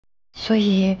所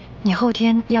以你后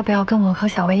天要不要跟我和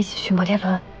小薇一起去摩天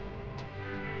轮？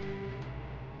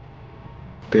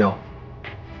不要。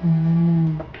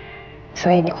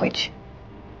所以你会去？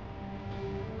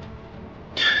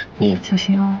你小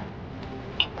心哦，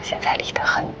现在离得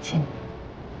很近。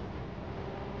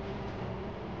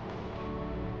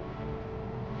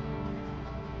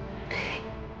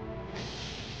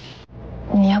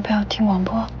你要不要听广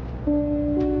播？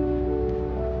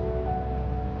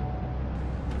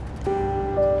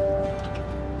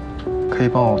可以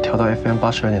帮我调到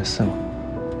FM82.4吗？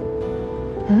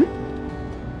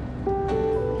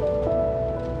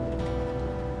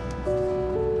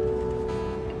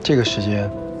这个时间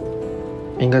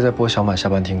应该在播小满下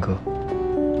班听歌。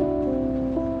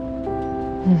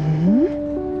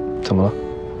怎么了？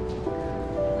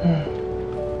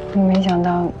没想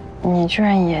到你居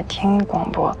然也听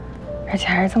广播，而且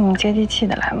还是这么接地气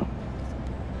的栏目。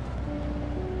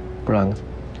不然呢？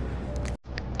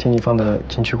听你放的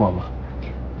金曲广吗？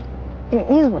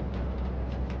你怎么？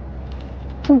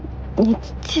你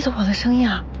记得我的声音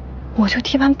啊？我就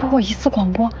替班播过一次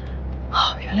广播。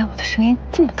哦，原来我的声音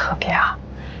这么特别啊！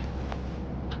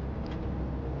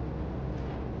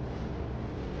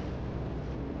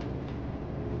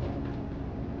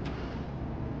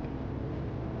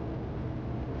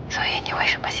所以你为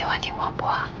什么喜欢听广播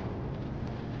啊？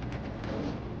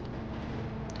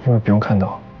因为不用看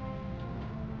到。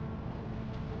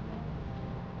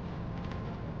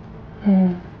那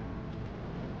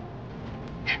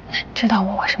你知道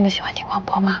我为什么喜欢听广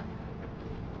播吗？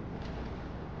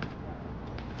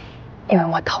因为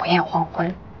我讨厌黄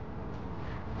昏，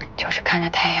就是看着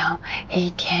太阳一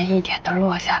点一点的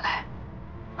落下来，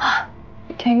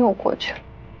一天又过去了，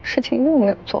事情又没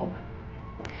有做完。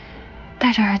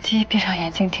戴着耳机，闭上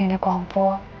眼睛，听着广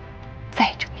播，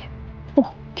再睁眼，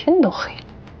天都黑了。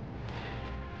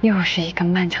又是一个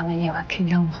漫长的夜晚，可以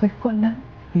让我回过来。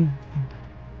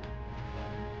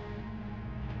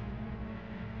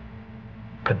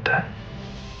笨蛋。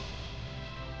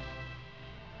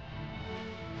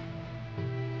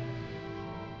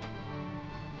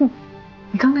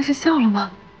你刚才是笑了吗？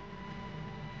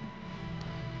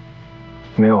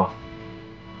没有啊。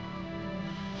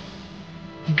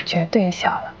你绝对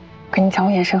笑了，我跟你讲，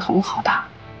我眼神很好的。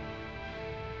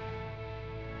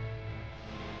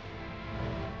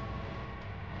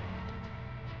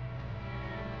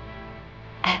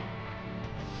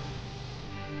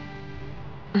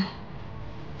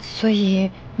所以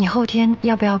你后天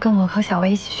要不要跟我和小薇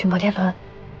一起去摩天轮？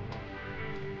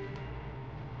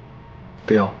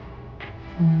不要。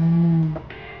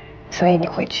所以你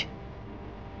会去？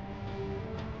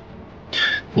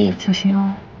你小心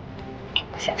哦，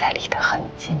现在离得很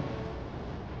近。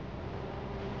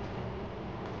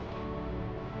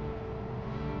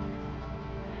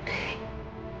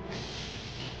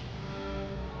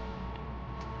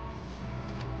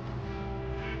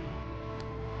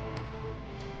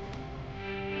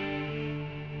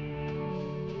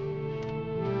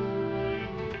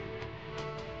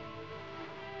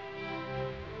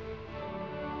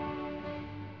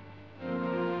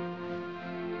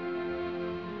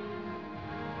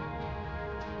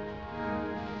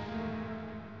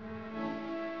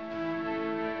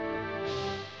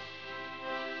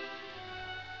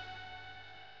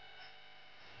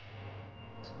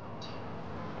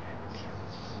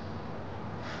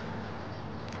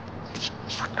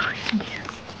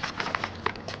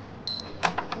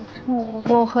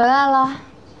我回来了，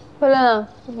慧伦。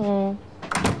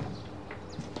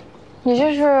你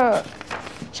这是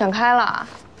想开了，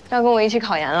要跟我一起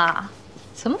考研了？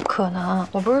怎么可能？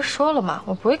我不是说了吗？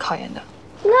我不会考研的。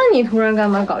那你突然干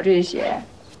嘛搞这些？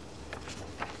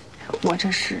我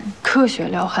这是科学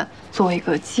撩汉，做一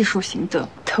个技术型的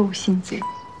偷心贼。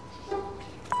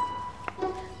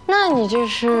那你这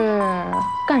是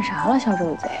干啥了，小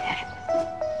周贼？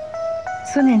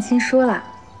孙念青说了，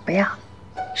不要。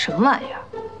什么玩意儿？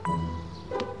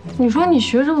你说你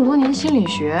学这么多年心理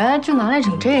学，就拿来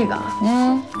整这个？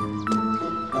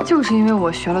就是因为我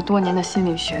学了多年的心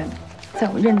理学，在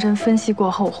我认真分析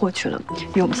过后，获取了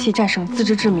勇气战胜自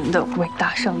知之明的伟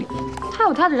大胜利。他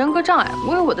有他的人格障碍，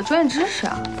我有我的专业知识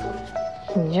啊。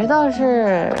你这倒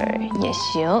是也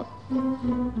行，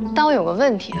但我有个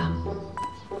问题啊，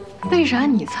为啥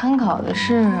你参考的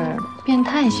是变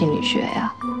态心理学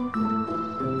呀？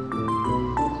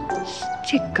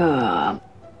这个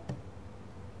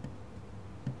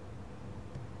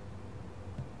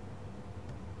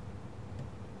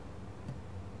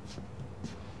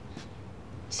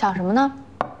想什么呢？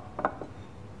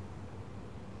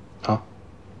啊，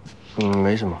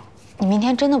没什么。你明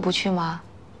天真的不去吗？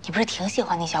你不是挺喜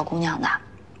欢那小姑娘的？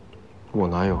我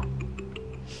哪有？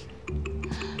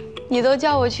你都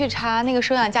叫我去查那个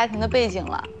收养家庭的背景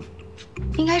了，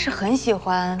应该是很喜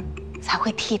欢，才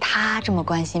会替他这么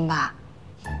关心吧？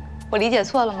我理解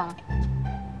错了吗？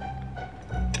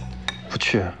不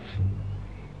去，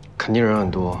肯定人很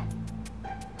多，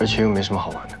而且又没什么好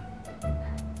玩的。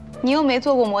你又没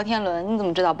坐过摩天轮，你怎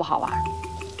么知道不好玩？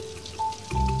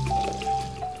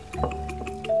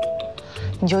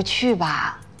你就去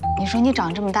吧。你说你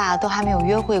长这么大都还没有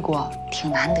约会过，挺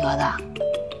难得的。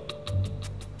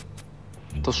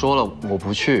都说了我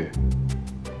不去。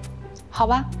好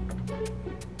吧，